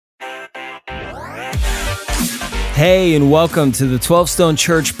Hey, and welcome to the 12 Stone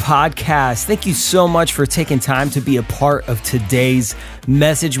Church podcast. Thank you so much for taking time to be a part of today's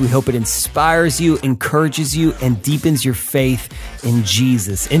message. We hope it inspires you, encourages you, and deepens your faith in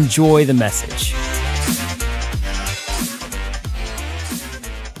Jesus. Enjoy the message.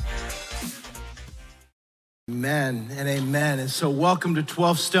 Amen and amen. And so welcome to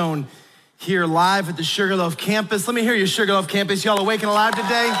 12 Stone here live at the Sugarloaf campus. Let me hear you, Sugarloaf campus. Y'all awake and alive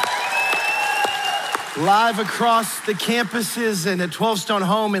today? Live across the campuses and at 12 Stone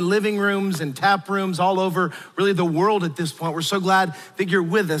Home and living rooms and tap rooms all over really the world at this point. We're so glad that you're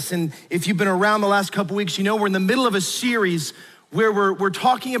with us. And if you've been around the last couple weeks, you know we're in the middle of a series where we're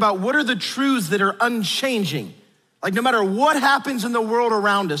talking about what are the truths that are unchanging. Like no matter what happens in the world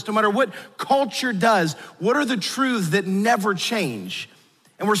around us, no matter what culture does, what are the truths that never change?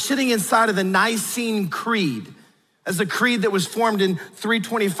 And we're sitting inside of the Nicene Creed. As a creed that was formed in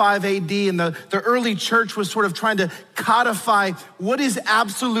 325 AD, and the early church was sort of trying to codify what is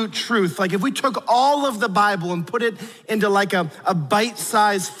absolute truth. Like if we took all of the Bible and put it into like a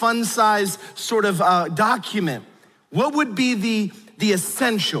bite-sized, fun-sized sort of document, what would be the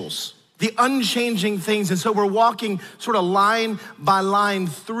essentials, the unchanging things? And so we're walking sort of line by line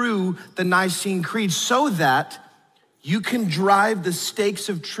through the Nicene Creed so that you can drive the stakes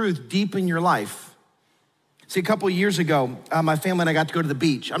of truth deep in your life. See, a couple of years ago, my family and I got to go to the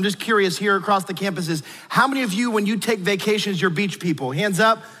beach. I'm just curious here across the campuses, how many of you, when you take vacations, you're beach people? Hands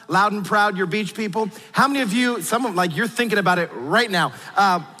up, loud and proud, you're beach people. How many of you, some of them, like you're thinking about it right now.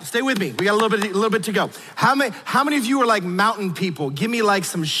 Stay with me, we got a little bit to go. How many of you are like mountain people? Give me like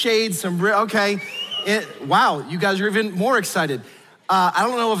some shade, okay. Wow, you guys are even more excited. I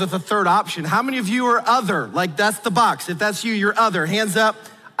don't know if it's a third option. How many of you are other? Like that's the box. If that's you, you're other. Hands up.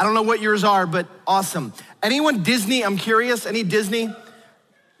 I don't know what yours are, but awesome. Anyone Disney? I'm curious. Any Disney?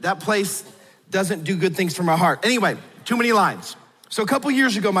 That place doesn't do good things for my heart. Anyway, too many lines. So a couple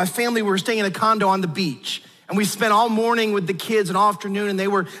years ago, my family, we were staying in a condo on the beach, and we spent all morning with the kids and all afternoon, and they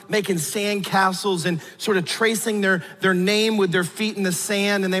were making sand castles and sort of tracing their name with their feet in the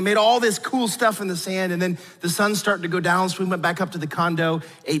sand, and they made all this cool stuff in the sand, and then the sun started to go down, so we went back up to the condo,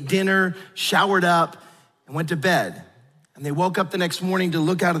 ate dinner, showered up, and went to bed. And they woke up the next morning to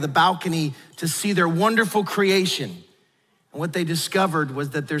look out of the balcony to see their wonderful creation. And what they discovered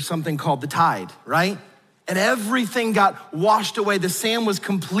was that there's something called the tide, right? And everything got washed away. The sand was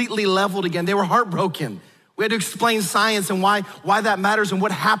completely leveled again. They were heartbroken. We had to explain science and why that matters and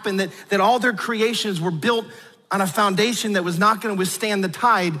what happened, that all their creations were built on a foundation that was not gonna withstand the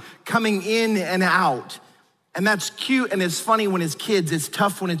tide coming in and out. And that's cute and it's funny when it's kids, it's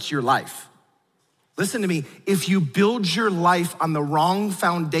tough when it's your life. Listen to me, if you build your life on the wrong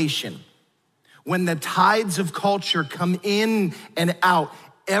foundation, when the tides of culture come in and out,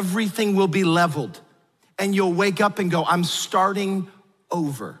 everything will be leveled. And you'll wake up and go, I'm starting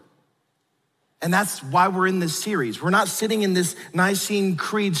over. And that's why we're in this series. We're not sitting in this Nicene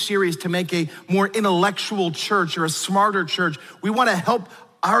Creed series to make a more intellectual church or a smarter church. We wanna help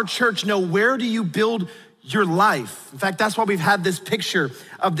our church know, where do you build your life? In fact, that's why we've had this picture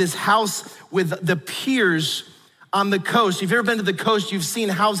of this house with the piers on the coast. If you've ever been to the coast, you've seen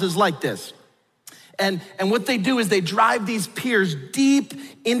houses like this. And what they do is they drive these piers deep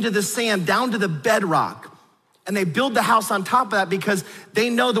into the sand, down to the bedrock. And they build the house on top of that because they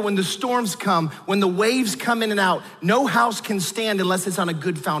know that when the storms come, when the waves come in and out, no house can stand unless it's on a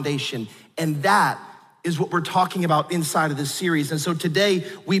good foundation. And that is what we're talking about inside of this series. And so today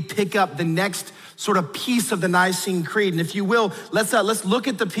we pick up the next sort of piece of the Nicene Creed. And if you will, let's look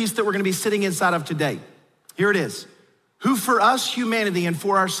at the piece that we're gonna be sitting inside of today. Here it is. Who for us, humanity, and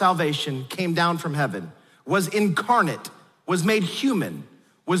for our salvation came down from heaven, was incarnate, was made human,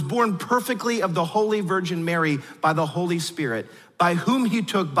 was born perfectly of the Holy Virgin Mary by the Holy Spirit, by whom he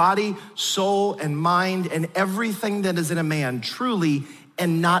took body, soul, and mind, and everything that is in a man, truly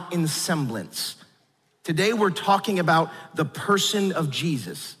and not in semblance. Today we're talking about the person of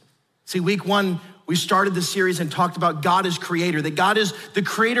Jesus. See, week one, we started the series and talked about God as creator, that God is the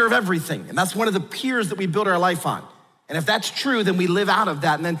creator of everything. And that's one of the piers that we build our life on. And if that's true, then we live out of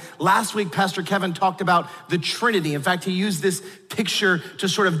that. And then last week, Pastor Kevin talked about the Trinity. In fact, he used this picture to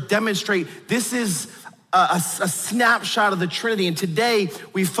sort of demonstrate this is a snapshot of the Trinity. And today,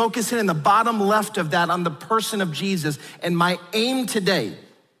 we focus in the bottom left of that on the person of Jesus. And my aim today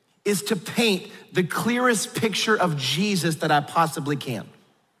is to paint the clearest picture of Jesus that I possibly can.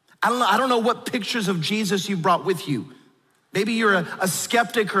 I don't know what pictures of Jesus you brought with you, Maybe you're a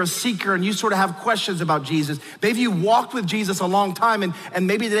skeptic or a seeker and you sort of have questions about Jesus. Maybe you walked with Jesus a long time and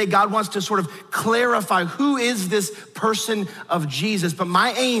maybe today God wants to sort of clarify who is this person of Jesus. But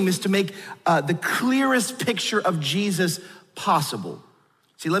my aim is to make the clearest picture of Jesus possible.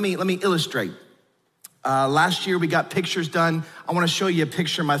 See, let me illustrate. Last year we got pictures done. I wanna show you a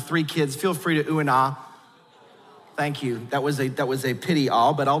picture of my 3 kids. Feel free to ooh and ah. Thank you. That was a pity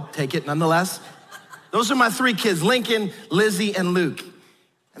all, but I'll take it nonetheless. Those are my 3 kids, Lincoln, Lizzie, and Luke.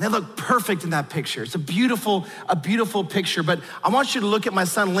 And they look perfect in that picture. It's a beautiful picture, but I want you to look at my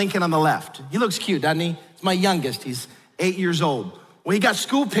son, Lincoln, on the left. He looks cute, doesn't he? He's my youngest, he's 8 years old. Well, he got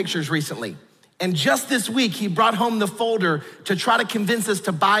school pictures recently. And just this week, he brought home the folder to try to convince us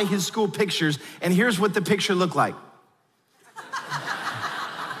to buy his school pictures. And here's what the picture looked like.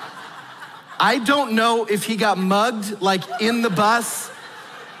 I don't know if he got mugged, like in the bus.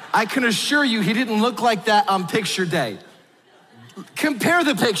 I can assure you he didn't look like that on picture day. Compare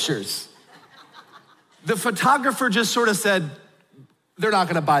the pictures. The photographer just sort of said, they're not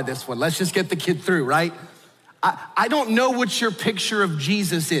gonna buy this one. Let's just get the kid through, right? I don't know what your picture of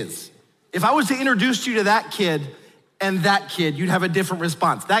Jesus is. If I was to introduce you to that kid and that kid, you'd have a different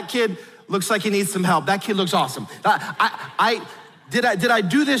response. That kid looks like he needs some help. That kid looks awesome. Did I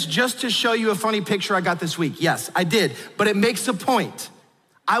do this just to show you a funny picture I got this week? Yes, I did, but it makes a point.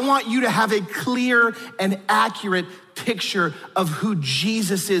 I want you to have a clear and accurate picture of who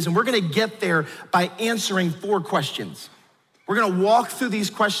Jesus is. And we're gonna get there by answering 4 questions. We're gonna walk through these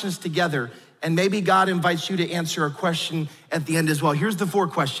questions together, and maybe God invites you to answer a question at the end as well. Here's the 4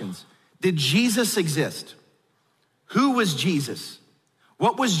 questions. Did Jesus exist? Who was Jesus?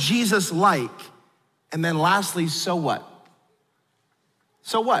 What was Jesus like? And then lastly, so what?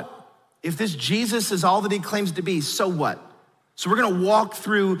 So what? If this Jesus is all that he claims to be, so what? So we're gonna walk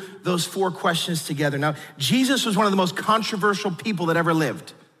through those 4 questions together. Now, Jesus was one of the most controversial people that ever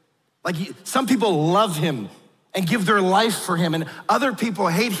lived. Like some people love him and give their life for him, and other people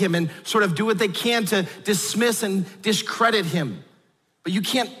hate him and sort of do what they can to dismiss and discredit him. But you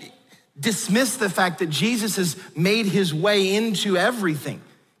can't dismiss the fact that Jesus has made his way into everything.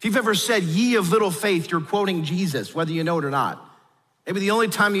 If you've ever said, ye of little faith, you're quoting Jesus, whether you know it or not. Maybe the only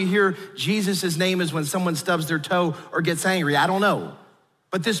time you hear Jesus' name is when someone stubs their toe or gets angry. I don't know.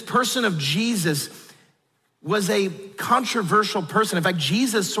 But this person of Jesus was a controversial person. In fact,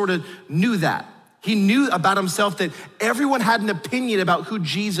 Jesus sort of knew that. He knew about himself that everyone had an opinion about who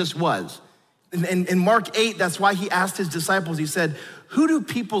Jesus was. In Mark 8, that's why he asked his disciples, he said, who do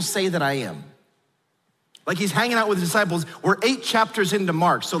people say that I am? Like he's hanging out with his disciples. We're 8 chapters into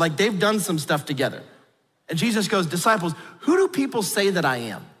Mark, so like they've done some stuff together. And Jesus goes, disciples, who do people say that I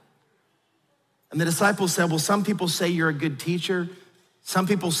am? And the disciples said, well, some people say you're a good teacher. Some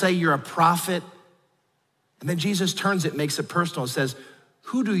people say you're a prophet. And then Jesus turns it, makes it personal, and says,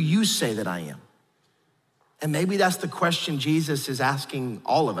 who do you say that I am? And maybe that's the question Jesus is asking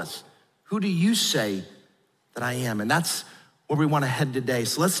all of us. Who do you say that I am? And that's where we want to head today.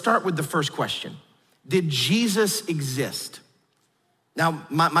 So let's start with the first question. Did Jesus exist? Now,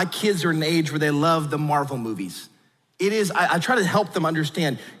 my kids are in an age where they love the Marvel movies. I try to help them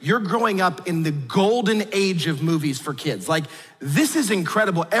understand, you're growing up in the golden age of movies for kids. Like, this is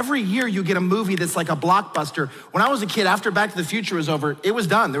incredible. Every year you get a movie that's like a blockbuster. When I was a kid, after Back to the Future was over, it was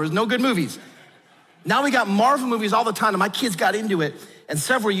done. There was no good movies. Now we got Marvel movies all the time, and my kids got into it. And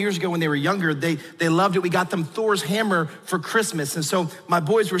several years ago when they were younger, they loved it. We got them Thor's hammer for Christmas. And so my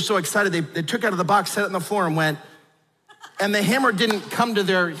boys were so excited, they took it out of the box, set it on the floor and went, and the hammer didn't come to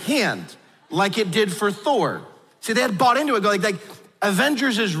their hand like it did for Thor. See, they had bought into it, like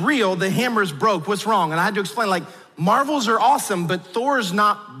Avengers is real, the hammer's broke, what's wrong? And I had to explain, like, Marvels are awesome, but Thor's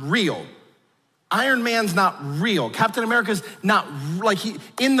not real. Iron Man's not real. Captain America's not, like, he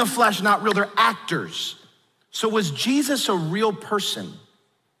in the flesh, not real, they're actors. So was Jesus a real person?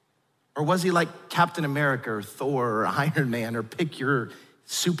 Or was he like Captain America or Thor or Iron Man, or pick your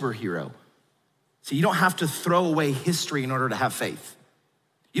superhero? See, you don't have to throw away history in order to have faith.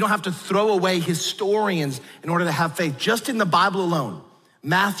 You don't have to throw away historians in order to have faith. Just in the Bible alone,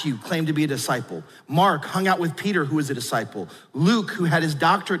 Matthew claimed to be a disciple. Mark hung out with Peter, who was a disciple. Luke, who had his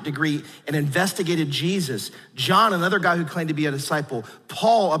doctorate degree and investigated Jesus. John, another guy who claimed to be a disciple.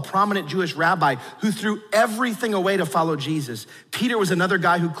 Paul, a prominent Jewish rabbi who threw everything away to follow Jesus. Peter was another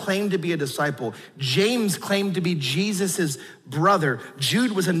guy who claimed to be a disciple. James claimed to be Jesus's brother.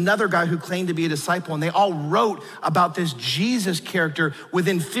 Jude was another guy who claimed to be a disciple, and they all wrote about this Jesus character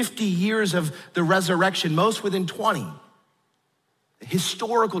within 50 years of the resurrection, most within 20.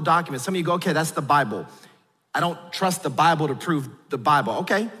 Historical documents. Some of you go, okay, that's the Bible. I don't trust the Bible to prove the Bible.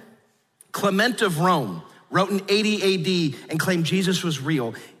 Okay. Clement of Rome wrote in 80 AD and claimed Jesus was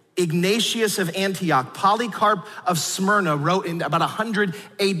real. Ignatius of Antioch, Polycarp of Smyrna wrote in about 100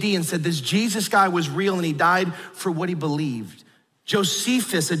 AD and said this Jesus guy was real and he died for what he believed.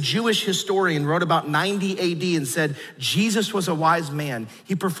 Josephus, a Jewish historian, wrote about 90 AD and said Jesus was a wise man.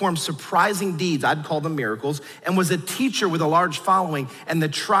 He performed surprising deeds, I'd call them miracles, and was a teacher with a large following. And the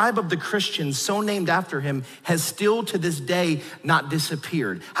tribe of the Christians, so named after him, has still to this day not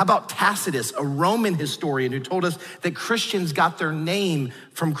disappeared. How about Tacitus, a Roman historian who told us that Christians got their name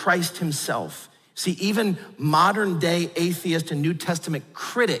from Christ himself? See, even modern day atheist and New Testament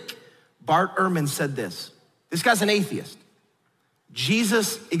critic Bart Ehrman said this. This guy's an atheist.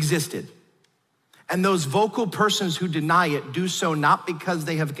 Jesus existed, and those vocal persons who deny it do so not because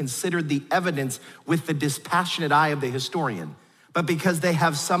they have considered the evidence with the dispassionate eye of the historian, but because they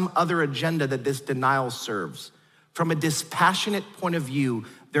have some other agenda that this denial serves. From a dispassionate point of view,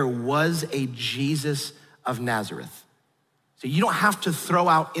 there was a Jesus of Nazareth. So you don't have to throw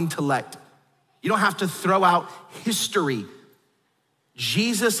out intellect. You don't have to throw out history.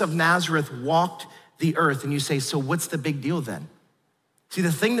 Jesus of Nazareth walked the earth, and you say, so what's the big deal then? See, the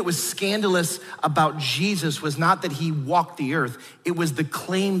thing that was scandalous about Jesus was not that he walked the earth, it was the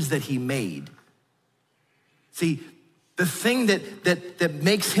claims that he made. See, the thing that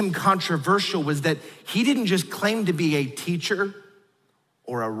makes him controversial was that he didn't just claim to be a teacher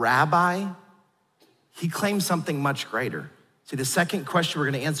or a rabbi, he claimed something much greater. See, the second question we're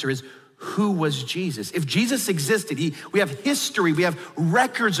gonna answer is, who was Jesus? If Jesus existed, we have history, we have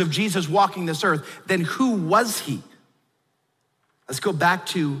records of Jesus walking this earth, then who was he? Let's go back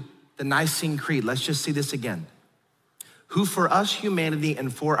to the Nicene Creed. Let's just see this again. Who for us humanity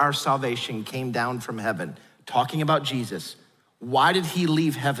and for our salvation came down from heaven. Talking about Jesus. Why did he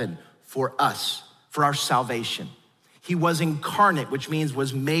leave heaven? For us, for our salvation. He was incarnate, which means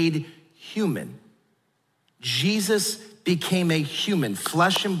was made human. Jesus became a human,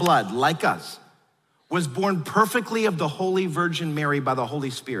 flesh and blood, like us. Was born perfectly of the Holy Virgin Mary by the Holy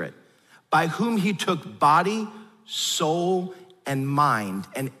Spirit, by whom he took body, soul, and mind,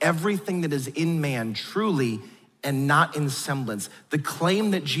 and everything that is in man truly and not in semblance. The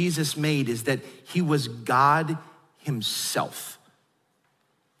claim that Jesus made is that he was God himself.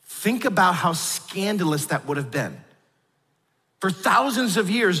 Think about how scandalous that would have been. For thousands of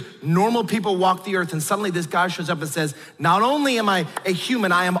years, normal people walk the earth, and suddenly this guy shows up and says, not only am I a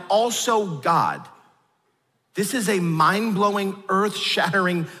human, I am also God. This is a mind-blowing,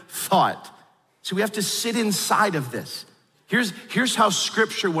 earth-shattering thought. So we have to sit inside of this. Here's how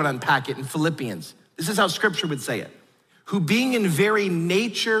scripture would unpack it in Philippians. This is how scripture would say it. Who being in very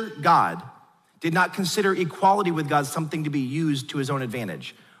nature God, did not consider equality with God something to be used to his own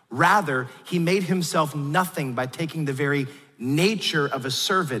advantage. Rather, he made himself nothing by taking the very nature of a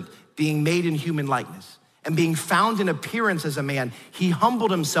servant, being made in human likeness. And being found in appearance as a man, he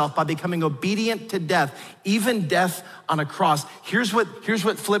humbled himself by becoming obedient to death, even death on a cross. Here's what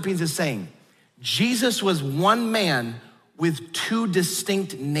Philippians is saying. Jesus was one man with two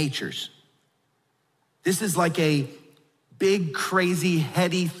distinct natures. This is like a big, crazy,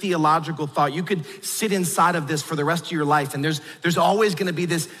 heady theological thought. You could sit inside of this for the rest of your life, and there's always gonna be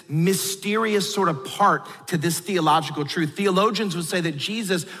this mysterious sort of part to this theological truth. Theologians would say that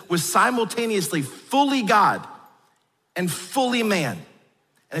Jesus was simultaneously fully God and fully man.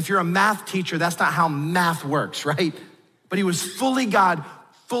 And if you're a math teacher, that's not how math works, right? But he was fully God,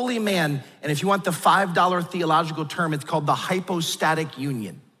 fully man, and if you want the $5 theological term, it's called the hypostatic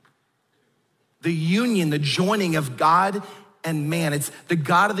union. The union, the joining of God and man. It's the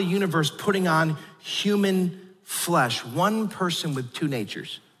God of the universe putting on human flesh, one person with two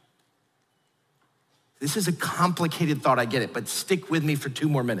natures. This is a complicated thought, I get it, but stick with me for 2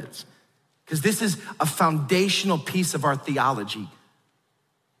 more minutes, because this is a foundational piece of our theology.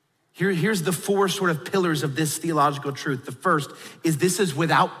 Here's the 4 sort of pillars of this theological truth. The first is this is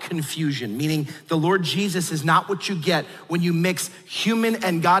without confusion, meaning the Lord Jesus is not what you get when you mix human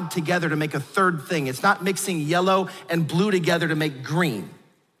and God together to make a third thing. It's not mixing yellow and blue together to make green.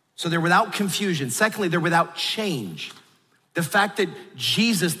 So they're without confusion. Secondly, they're without change. The fact that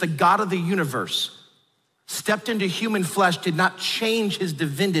Jesus, the God of the universe, stepped into human flesh did not change his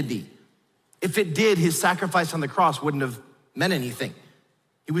divinity. If it did, his sacrifice on the cross wouldn't have meant anything.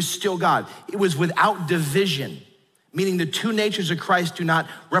 He was still God. It was without division, meaning the two natures of Christ do not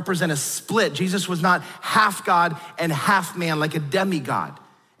represent a split. Jesus was not half God and half man like a demigod.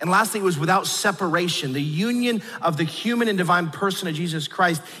 And lastly, it was without separation. The union of the human and divine person of Jesus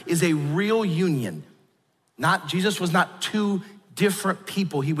Christ is a real union. Jesus was not two different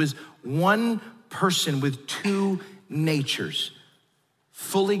people. He was one person with two natures,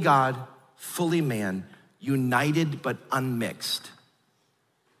 fully God, fully man, united but unmixed.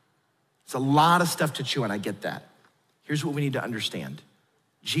 It's a lot of stuff to chew on, I get that. Here's what we need to understand.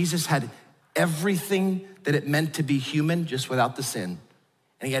 Jesus had everything that it meant to be human, just without the sin.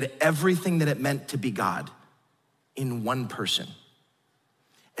 And he had everything that it meant to be God in one person.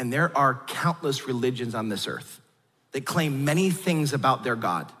 And there are countless religions on this earth that claim many things about their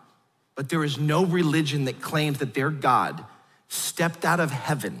God, but there is no religion that claims that their God stepped out of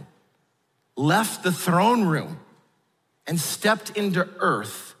heaven, left the throne room, and stepped into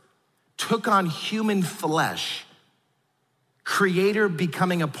earth, took on human flesh, creator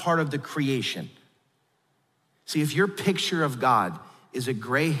becoming a part of the creation. See, if your picture of God is a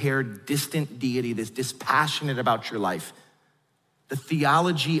gray-haired, distant deity that's dispassionate about your life, the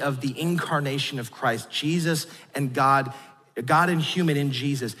theology of the incarnation of Christ, Jesus and God and human in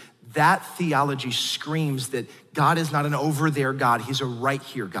Jesus, that theology screams that God is not an over there God, he's a right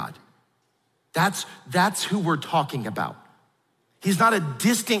here God. That's who we're talking about. He's not a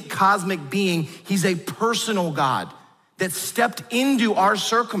distant cosmic being, he's a personal God that stepped into our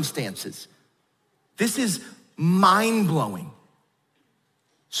circumstances. This is mind-blowing.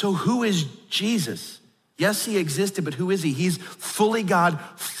 So who is Jesus? Yes, he existed, but who is he? He's fully God,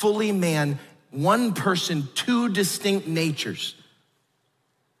 fully man, one person, two distinct natures.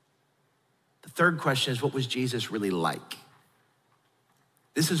 The third question is, what was Jesus really like?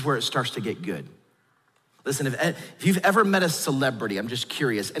 This is where it starts to get good. Listen, if you've ever met a celebrity, I'm just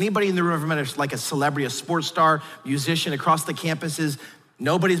curious. Anybody in the room ever met like a celebrity, a sports star, musician across the campuses?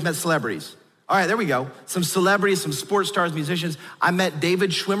 Nobody's met celebrities. All right, there we go. Some celebrities, some sports stars, musicians. I met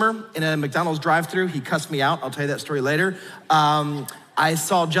David Schwimmer in a McDonald's drive-thru. He cussed me out. I'll tell you that story later. I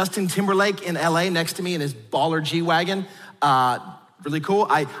saw Justin Timberlake in LA next to me in his baller G-Wagon. Really cool.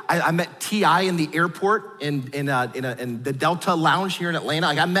 I met T.I. in the airport in the Delta Lounge here in Atlanta.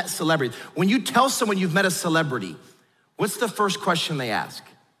 Like, I met celebrities. When you tell someone you've met a celebrity, what's the first question they ask?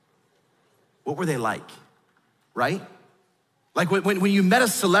 What were they like, right? Like when you met a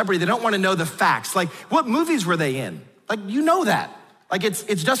celebrity, they don't want to know the facts. Like, what movies were they in? Like, you know that. Like, it's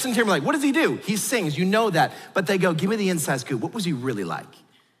Justin Timberlake. What does he do? He sings, you know that. But they go, give me the inside scoop. What was he really like?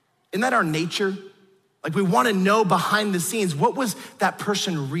 Isn't that our nature? Like, we want to know behind the scenes, what was that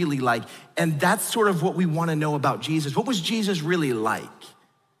person really like? And that's sort of what we want to know about Jesus. What was Jesus really like?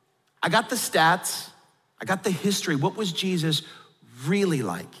 I got the stats. I got the history. What was Jesus really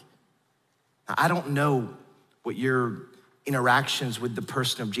like? Now, I don't know what your interactions with the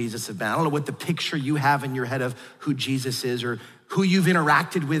person of Jesus have been. I don't know what the picture you have in your head of who Jesus is or who you've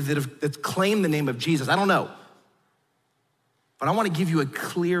interacted with that's claimed the name of Jesus. I don't know. But I want to give you a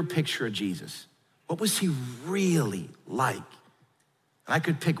clear picture of Jesus. What was he really like? And I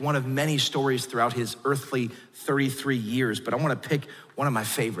could pick one of many stories throughout his earthly 33 years, but I want to pick one of my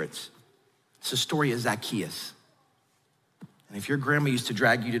favorites. It's the story of Zacchaeus. And if your grandma used to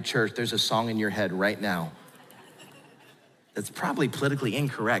drag you to church, there's a song in your head right now that's probably politically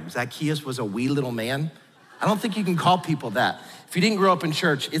incorrect. Zacchaeus was a wee little man. I don't think you can call people that. If you didn't grow up in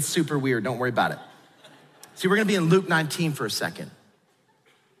church, it's super weird. Don't worry about it. See, we're gonna be in Luke 19 for a second.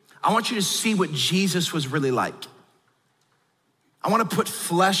 I want you to see what Jesus was really like. I wanna put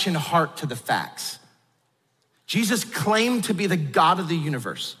flesh and heart to the facts. Jesus claimed to be the God of the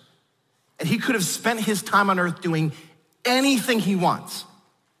universe, and he could have spent his time on earth doing anything he wants.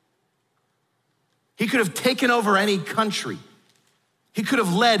 He could have taken over any country. He could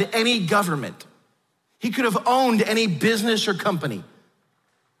have led any government. He could have owned any business or company.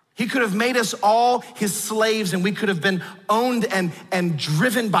 He could have made us all his slaves and we could have been owned and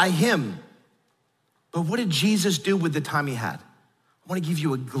driven by him. But what did Jesus do with the time he had? I wanna give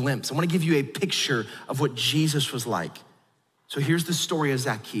you a glimpse. I wanna give you a picture of what Jesus was like. So here's the story of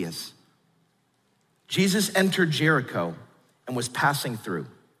Zacchaeus. Jesus entered Jericho and was passing through.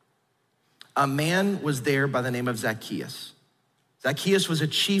 A man was there by the name of Zacchaeus. Zacchaeus was a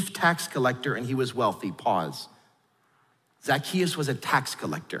chief tax collector and he was wealthy. Pause. Zacchaeus was a tax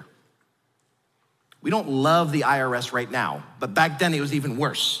collector. We don't love the IRS right now, but back then it was even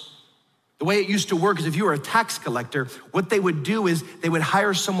worse. The way it used to work is if you were a tax collector, what they would do is they would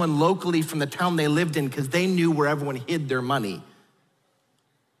hire someone locally from the town they lived in because they knew where everyone hid their money.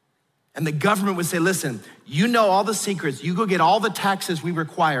 And the government would say, listen, you know all the secrets. You go get all the taxes we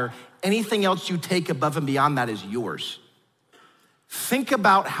require. Anything else you take above and beyond that is yours. Think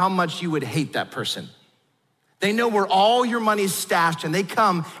about how much you would hate that person. They know where all your money is stashed and they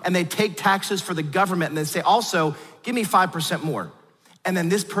come and they take taxes for the government and they say, also, give me 5% more. And then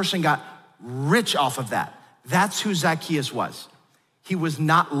this person got rich off of that. That's who Zacchaeus was. He was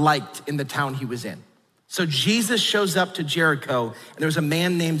not liked in the town he was in. So Jesus shows up to Jericho and there was a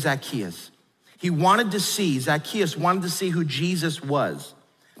man named Zacchaeus. Zacchaeus wanted to see who Jesus was.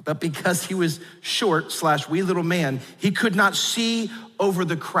 But because he was short / wee little man, he could not see over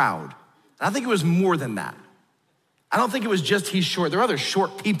the crowd. And I think it was more than that. I don't think it was just he's short. There are other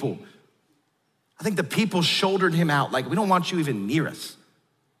short people. I think the people shouldered him out like, we don't want you even near us.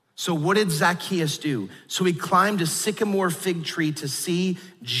 So what did Zacchaeus do? So he climbed a sycamore fig tree to see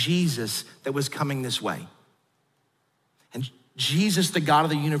Jesus that was coming this way. And Jesus, the God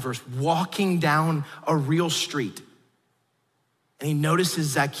of the universe, walking down a real street. And he notices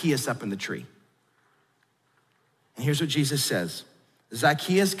Zacchaeus up in the tree. And here's what Jesus says.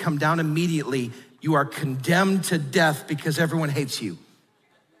 Zacchaeus, come down immediately. You are condemned to death because everyone hates you.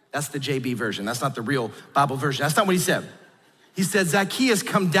 That's the JB version. That's not the real Bible version. That's not what he said. He said, Zacchaeus,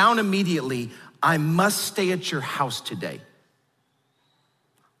 come down immediately. I must stay at your house today.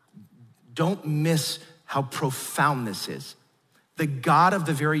 Don't miss how profound this is. The God of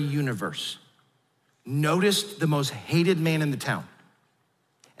the very universe noticed the most hated man in the town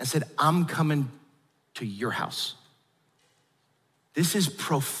and said, I'm coming to your house. This is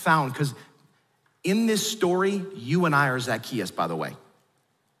profound because in this story, you and I are Zacchaeus, by the way.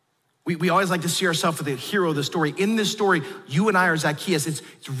 We always like to see ourselves as the hero of the story. In this story, you and I are Zacchaeus.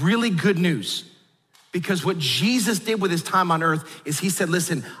 It's really good news because what Jesus did with his time on earth is he said,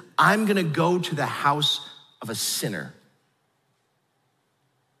 listen, I'm gonna go to the house of a sinner.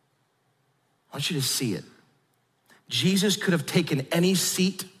 I want you to see it. Jesus could have taken any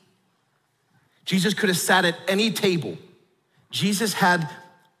seat. Jesus could have sat at any table. Jesus had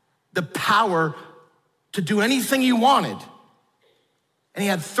the power to do anything he wanted. And he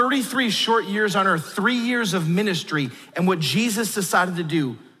had 33 short years on earth, 3 years of ministry. And what Jesus decided to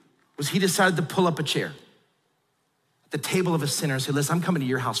do was he decided to pull up a chair at the table of a sinner and say, listen, I'm coming to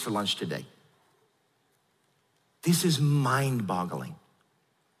your house for lunch today. This is mind-boggling.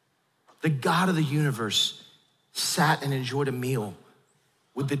 The God of the universe sat and enjoyed a meal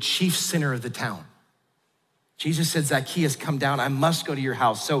with the chief sinner of the town. Jesus said, Zacchaeus, come down. I must go to your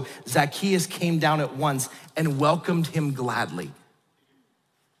house. So Zacchaeus came down at once and welcomed him gladly.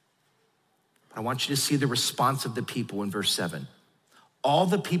 I want you to see the response of the people in verse 7. All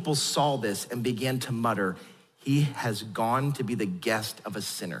the people saw this and began to mutter, he has gone to be the guest of a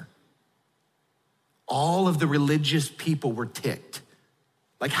sinner. All of the religious people were ticked.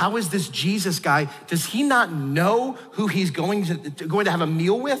 Like, how is this Jesus guy? Does he not know who he's going to have a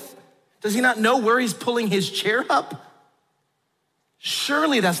meal with? Does he not know where he's pulling his chair up?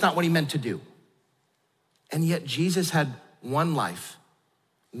 Surely that's not what he meant to do. And yet Jesus had one life,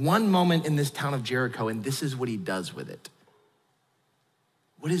 one moment in this town of Jericho, and this is what he does with it.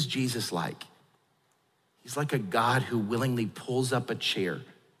 What is Jesus like? He's like a God who willingly pulls up a chair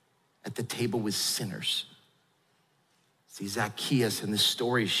at the table with sinners. See, Zacchaeus in this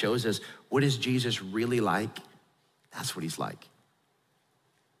story shows us what is Jesus really like? That's what he's like.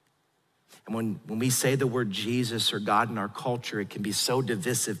 And when we say the word Jesus or God in our culture, it can be so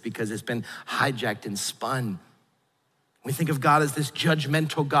divisive because it's been hijacked and spun. We think of God as this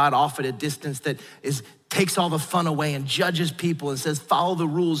judgmental God off at a distance that takes all the fun away and judges people and says, follow the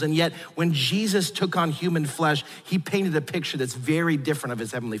rules. And yet when Jesus took on human flesh, he painted a picture that's very different of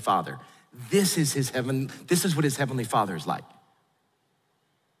his heavenly Father. This is what his heavenly Father is like.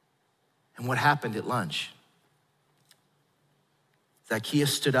 And what happened at lunch?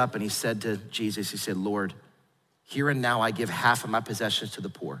 Zacchaeus stood up and he said to Jesus, he said, Lord, here and now I give half of my possessions to the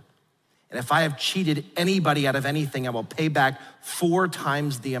poor. And if I have cheated anybody out of anything, I will pay back 4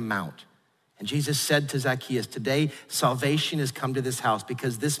 times the amount. And Jesus said to Zacchaeus, today salvation has come to this house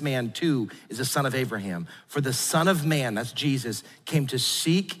because this man too is a son of Abraham. For the Son of Man, that's Jesus, came to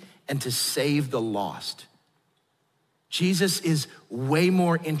seek and to save the lost. Jesus is way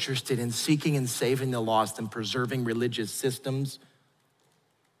more interested in seeking and saving the lost than preserving religious systems,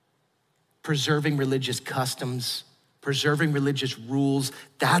 preserving religious customs, preserving religious rules.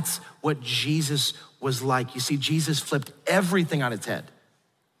 That's what Jesus was like. You see, Jesus flipped everything on its head.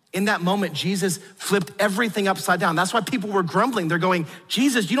 In that moment, Jesus flipped everything upside down. That's why people were grumbling. They're going,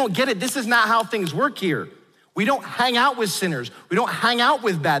 Jesus, you don't get it. This is not how things work here. We don't hang out with sinners. We don't hang out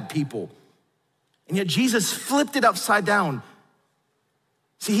with bad people. And yet Jesus flipped it upside down.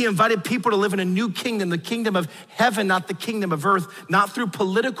 See, he invited people to live in a new kingdom, the kingdom of heaven, not the kingdom of earth, not through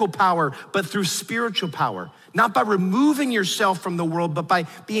political power, but through spiritual power. Not by removing yourself from the world, but by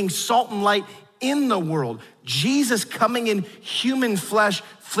being salt and light in the world. Jesus coming in human flesh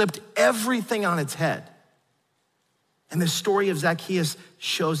flipped everything on its head. And the story of Zacchaeus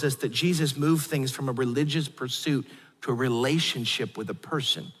shows us that Jesus moved things from a religious pursuit to a relationship with a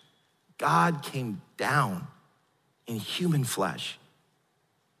person. God came down in human flesh.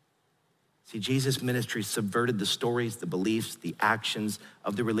 See, Jesus' ministry subverted the stories, the beliefs, the actions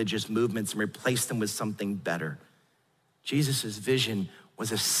of the religious movements and replaced them with something better. Jesus' vision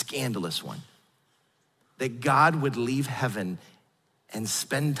was a scandalous one, that God would leave heaven and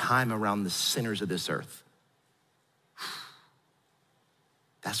spend time around the sinners of this earth.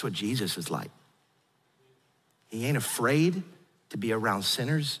 That's what Jesus is like. He ain't afraid to be around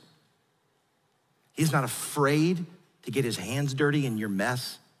sinners. He's not afraid to get his hands dirty in your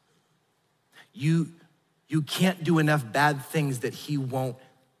mess. You can't do enough bad things that he won't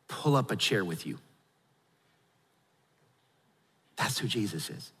pull up a chair with you. That's who Jesus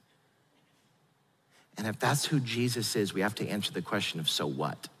is. And if that's who Jesus is, we have to answer the question of so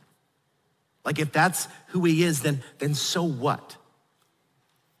what? Like if that's who he is, then so what?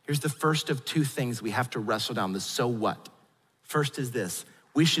 Here's the first of two things we have to wrestle down, the so what. First is this: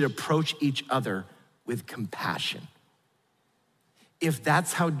 we should approach each other with compassion. If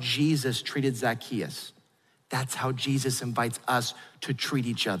that's how Jesus treated Zacchaeus, that's how Jesus invites us to treat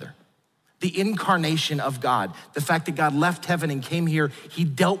each other. The incarnation of God, the fact that God left heaven and came here, he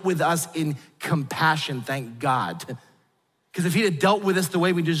dealt with us in compassion, thank God. Because if he had dealt with us the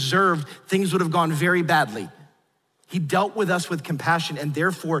way we deserved, things would have gone very badly. He dealt with us with compassion, and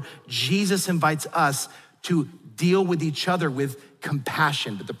therefore Jesus invites us to deal with each other with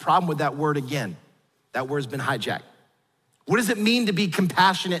compassion. But the problem with that word, again, that word's been hijacked. What does it mean to be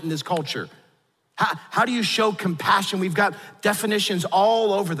compassionate in this culture? How do you show compassion? We've got definitions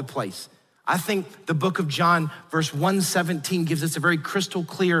all over the place. I think the book of John, verse 117, gives us a very crystal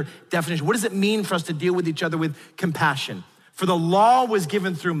clear definition. What does it mean for us to deal with each other with compassion? For the law was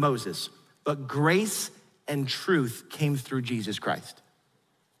given through Moses, but grace and truth came through Jesus Christ.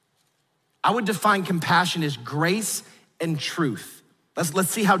 I would define compassion as grace and truth. Let's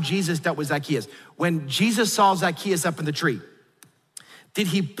see how Jesus dealt with Zacchaeus. When Jesus saw Zacchaeus up in the tree, did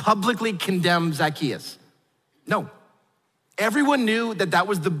he publicly condemn Zacchaeus? No. Everyone knew that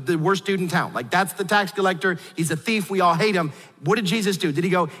was the worst dude in town. Like, that's the tax collector. He's a thief. We all hate him. What did Jesus do? Did he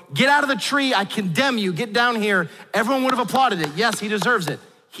go, get out of the tree, I condemn you, get down here? Everyone would have applauded it. Yes, he deserves it.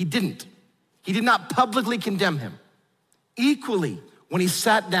 He didn't. He did not publicly condemn him. Equally, when he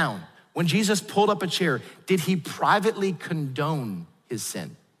sat down, when Jesus pulled up a chair, did he privately condone his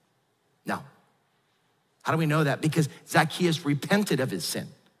sin? No. How do we know that? Because Zacchaeus repented of his sin.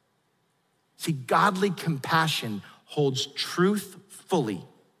 See, godly compassion holds truth fully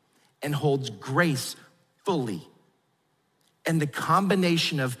and holds grace fully. And the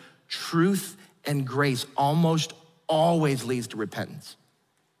combination of truth and grace almost always leads to repentance.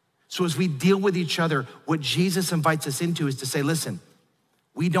 So as we deal with each other, what Jesus invites us into is to say, listen,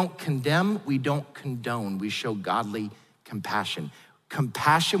 we don't condemn, we don't condone, we show godly compassion.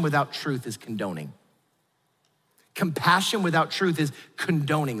 Compassion without truth is condoning. Compassion without truth is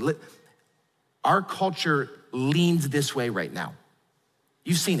condoning. Our culture leans this way right now.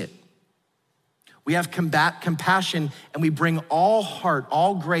 You've seen it. We have compassion and we bring all heart,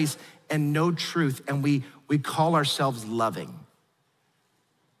 all grace, and no truth, and we call ourselves loving.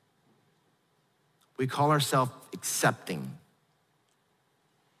 We call ourselves accepting.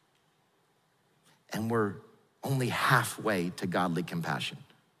 And we're only halfway to godly compassion.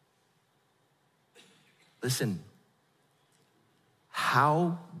 Listen,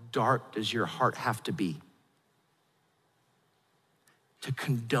 how dark does your heart have to be to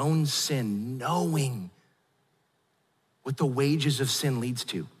condone sin, knowing what the wages of sin leads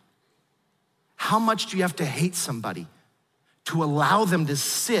to? How much do you have to hate somebody to allow them to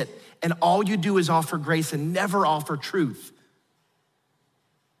sit and all you do is offer grace and never offer truth?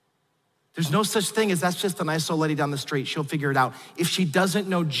 There's no such thing as that's just a nice old lady down the street. She'll figure it out. If she doesn't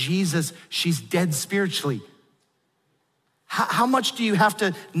know Jesus, she's dead spiritually. How much do you have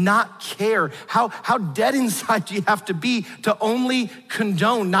to not care? How dead inside do you have to be to only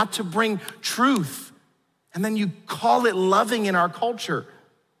condone, not to bring truth? And then you call it loving in our culture.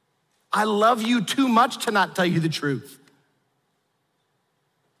 I love you too much to not tell you the truth.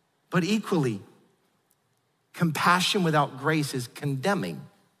 But equally, compassion without grace is condemning.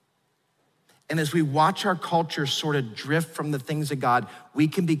 And as we watch our culture sort of drift from the things of God, we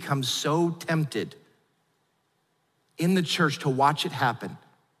can become so tempted in the church to watch it happen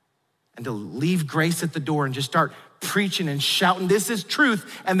and to leave grace at the door and just start preaching and shouting, this is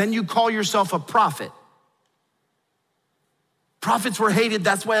truth, and then you call yourself a prophet. Prophets were hated,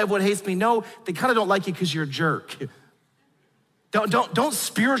 that's why everyone hates me. No, they kind of don't like you because you're a jerk. Don't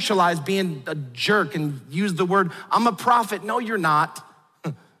spiritualize being a jerk and use the word, I'm a prophet. No, you're not.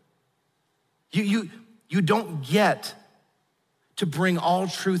 You don't get to bring all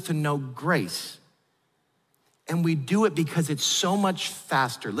truth and no grace. And we do it because it's so much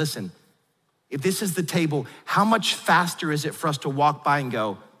faster. Listen, If this is the table, how much faster is it for us to walk by and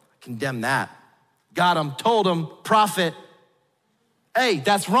go, condemn that. Got him, told him, prophet. Hey,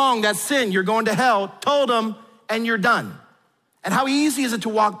 that's wrong, that's sin, you're going to hell. Told him, and you're done. And how easy is it to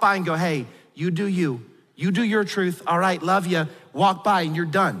walk by and go, hey, you do you. You do your truth, all right, love you. Walk by and you're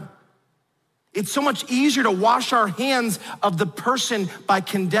done. It's so much easier to wash our hands of the person by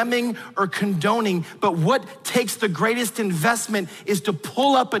condemning or condoning, but what takes the greatest investment is to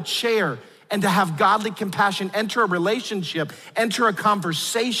pull up a chair and to have godly compassion, enter a relationship, enter a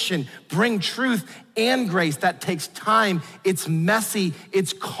conversation, bring truth and grace. That takes time, it's messy,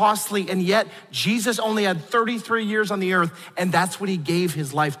 it's costly, and yet Jesus only had 33 years on the earth, and that's what he gave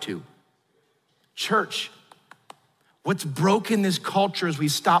his life to. Church, what's broken this culture is we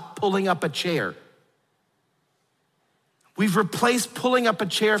stop pulling up a chair. We've replaced pulling up a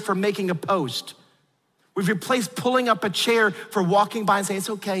chair for making a post. We've replaced pulling up a chair for walking by and saying, it's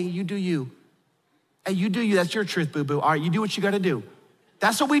okay, you do you. Hey, you do you, that's your truth, boo-boo. All right, you do what you gotta do.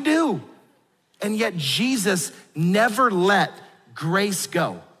 That's what we do. And yet Jesus never let grace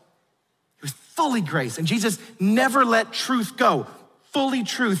go. He was fully grace, and Jesus never let truth go, fully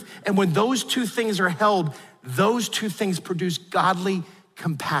truth. And when those two things are held, those two things produce godly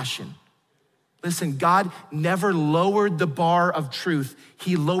compassion. Listen, God never lowered the bar of truth.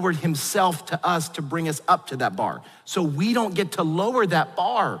 He lowered himself to us to bring us up to that bar. So we don't get to lower that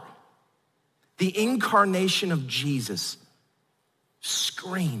bar. The incarnation of Jesus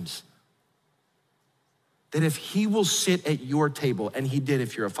screams that if he will sit at your table, and he did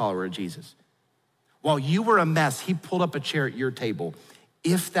if you're a follower of Jesus, while you were a mess, he pulled up a chair at your table.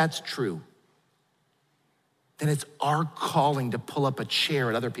 If that's true, then it's our calling to pull up a chair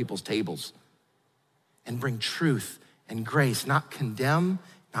at other people's tables and bring truth and grace, not condemn,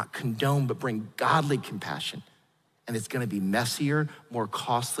 not condone, but bring godly compassion. And it's gonna be messier, more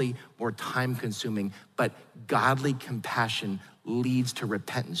costly, more time consuming, but godly compassion leads to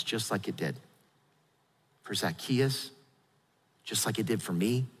repentance just like it did for Zacchaeus, just like it did for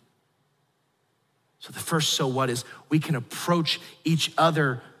me. So the first so what is we can approach each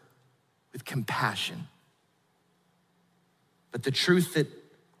other with compassion. But the truth that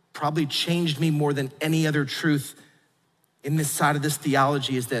probably changed me more than any other truth in this side of this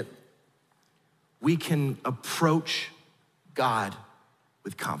theology is that we can approach God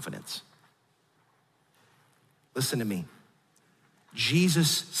with confidence. Listen to me. Jesus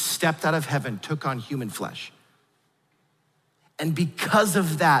stepped out of heaven, took on human flesh. And because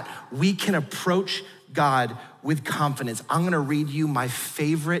of that, we can approach God with confidence. I'm gonna read you my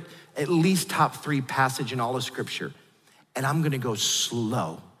favorite, at least top 3 passage in all of Scripture. And I'm gonna go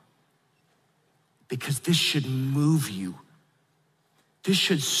slow because this should move you. This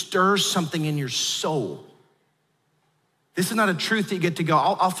should stir something in your soul. This is not a truth that you get to go,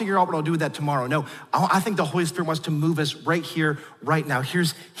 I'll figure out what I'll do with that tomorrow. No, I think the Holy Spirit wants to move us right here, right now.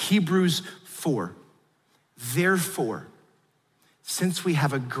 Here's Hebrews 4. Therefore, since we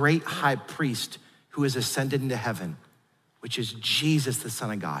have a great high priest who has ascended into heaven, which is Jesus, the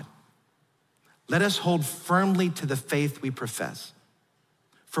Son of God, let us hold firmly to the faith we profess.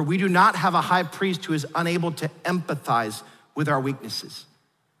 For we do not have a high priest who is unable to empathize with our weaknesses,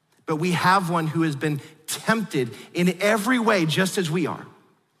 but we have one who has been tempted in every way just as we are,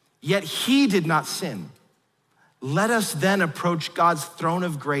 yet he did not sin. Let us then approach God's throne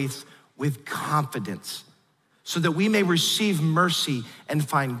of grace with confidence so that we may receive mercy and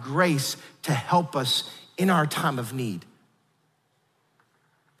find grace to help us in our time of need.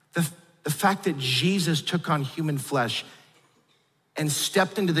 The fact that Jesus took on human flesh and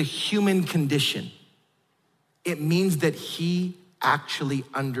stepped into the human condition, it means that he actually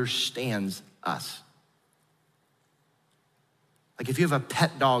understands us. Like if you have a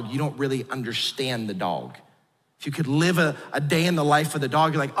pet dog, you don't really understand the dog. If you could live a day in the life of the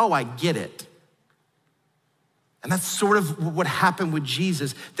dog, you're like, oh, I get it. And that's sort of what happened with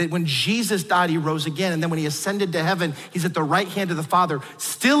Jesus, that when Jesus died, he rose again. And then when he ascended to heaven, he's at the right hand of the Father,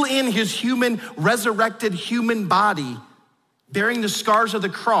 still in his human, resurrected human body, bearing the scars of the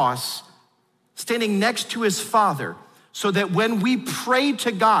cross, standing next to his Father, so that when we pray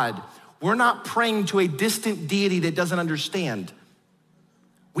to God, we're not praying to a distant deity that doesn't understand.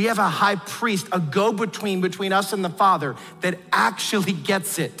 We have a high priest, a go-between between us and the Father that actually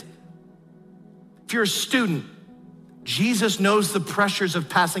gets it. If you're a student, Jesus knows the pressures of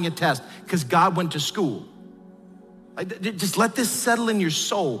passing a test because God went to school. Just let this settle in your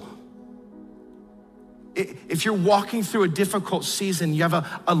soul. If you're walking through a difficult season, you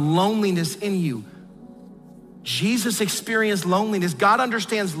have a loneliness in you. Jesus experienced loneliness. God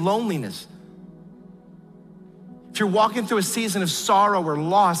understands loneliness. If you're walking through a season of sorrow or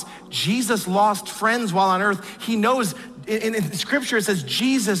loss, Jesus lost friends while on earth. He knows, in scripture it says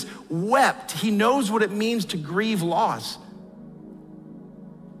Jesus wept. He knows what it means to grieve loss.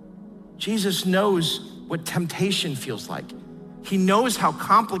 Jesus knows what temptation feels like. He knows how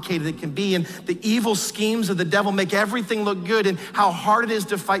complicated it can be, and the evil schemes of the devil make everything look good, and how hard it is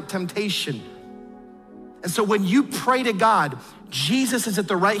to fight temptation. And so when you pray to God, Jesus is at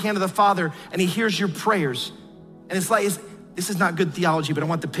the right hand of the Father, and he hears your prayers. And it's like, this is not good theology, but I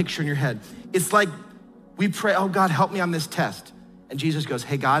want the picture in your head. It's like we pray, oh God, help me on this test. And Jesus goes,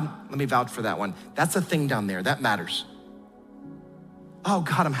 hey God, let me vouch for that one. That's a thing down there, that matters. Oh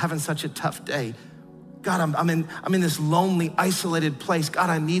God, I'm having such a tough day. God, I'm in this lonely, isolated place. God,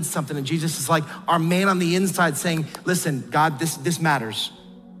 I need something. And Jesus is like our man on the inside saying, listen, God, this matters.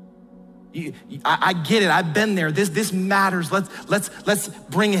 I get it, I've been there. This matters. Let's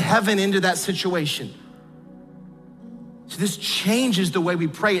bring heaven into that situation. So this changes the way we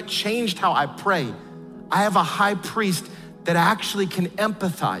pray. It changed how I pray. I have a high priest that actually can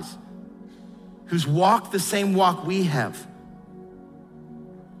empathize, who's walked the same walk we have.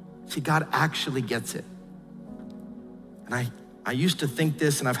 See, God actually gets it. And I used to think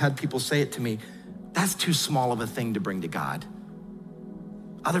this, and I've had people say it to me, that's too small of a thing to bring to God.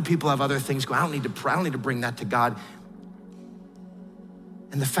 Other people have other things going, I don't need to pray, I don't need to bring that to God.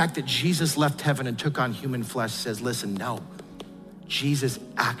 And the fact that Jesus left heaven and took on human flesh says, listen, no, Jesus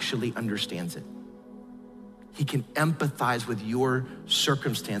actually understands it. He can empathize with your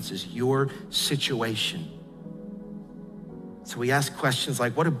circumstances, your situation. So we ask questions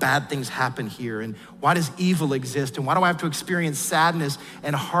like, what do bad things happen here? And why does evil exist? And why do I have to experience sadness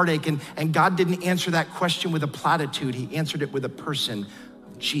and heartache? And God didn't answer that question with a platitude. He answered it with a person,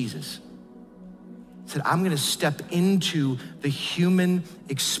 Jesus. He said, I'm gonna step into the human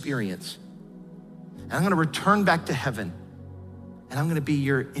experience. And I'm gonna return back to heaven. And I'm gonna be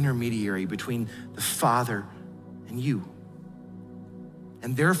your intermediary between the Father and you.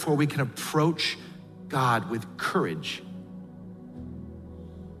 And therefore we can approach God with courage.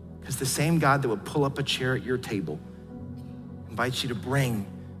 Because the same God that would pull up a chair at your table invites you to bring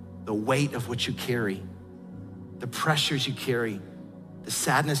the weight of what you carry, the pressures you carry, the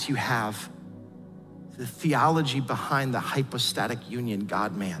sadness you have, the theology behind the hypostatic union,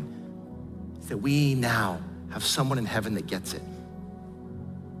 God-man, is that we now have someone in heaven that gets it.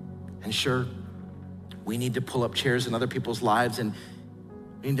 And sure, we need to pull up chairs in other people's lives, and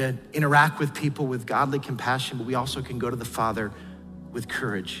we need to interact with people with godly compassion, but we also can go to the Father with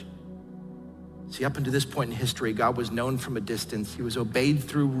courage. See, up until this point in history, God was known from a distance. He was obeyed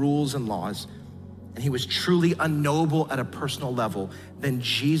through rules and laws, and he was truly unknowable at a personal level. Then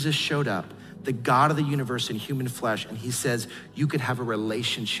Jesus showed up, the God of the universe in human flesh, and he says, you could have a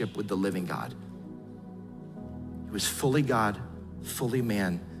relationship with the living God. He was fully God, fully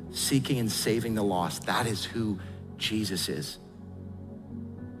man, seeking and saving the lost. That is who Jesus is.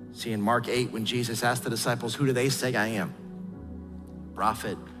 See, in Mark 8, when Jesus asked the disciples, who do they say I am?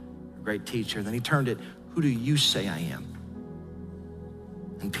 Prophet, great teacher. Then he turned it, who do you say I am?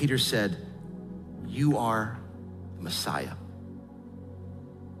 And Peter said, you are the Messiah.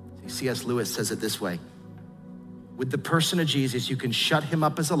 C.S. Lewis says it this way, with the person of Jesus, you can shut him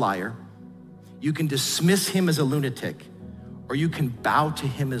up as a liar, you can dismiss him as a lunatic, or you can bow to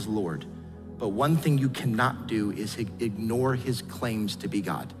him as Lord. But one thing you cannot do is ignore his claims to be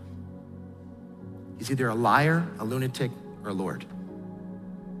God. He's either a liar, a lunatic, or a Lord.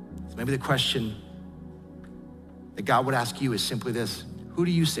 So maybe the question that God would ask you is simply this: who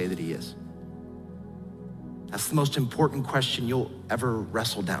do you say that he is? That's the most important question you'll ever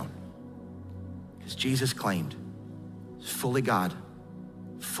wrestle down. Because Jesus claimed he's fully God,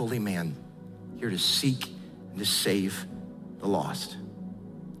 fully man, here to seek and to save the lost.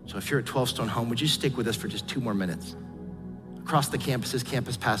 So if you're at 12 Stone Home, would you stick with us for just 2 more minutes? Across the campuses,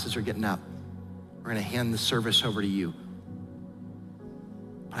 campus pastors are getting up. We're gonna hand the service over to you.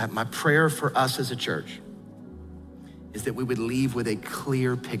 My prayer for us as a church is that we would leave with a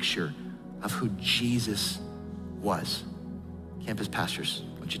clear picture of who Jesus was. Campus pastors,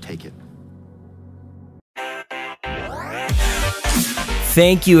 why don't you take it?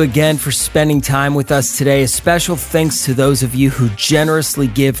 Thank you again for spending time with us today. A special thanks to those of you who generously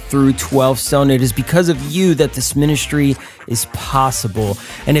give through 12 Stone. It is because of you that this ministry is possible.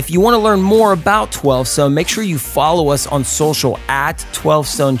 And if you want to learn more about 12 Stone, make sure you follow us on social at 12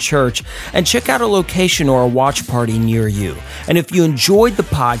 Stone Church and check out a location or a watch party near you. And if you enjoyed the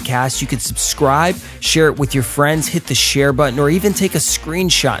podcast, you can subscribe, share it with your friends, hit the share button, or even take a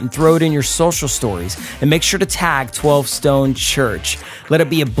screenshot and throw it in your social stories. And make sure to tag 12 Stone Church. Let it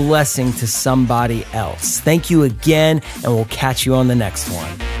be a blessing to somebody else. Thank you again, and we'll catch you on the next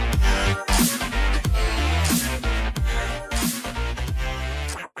one.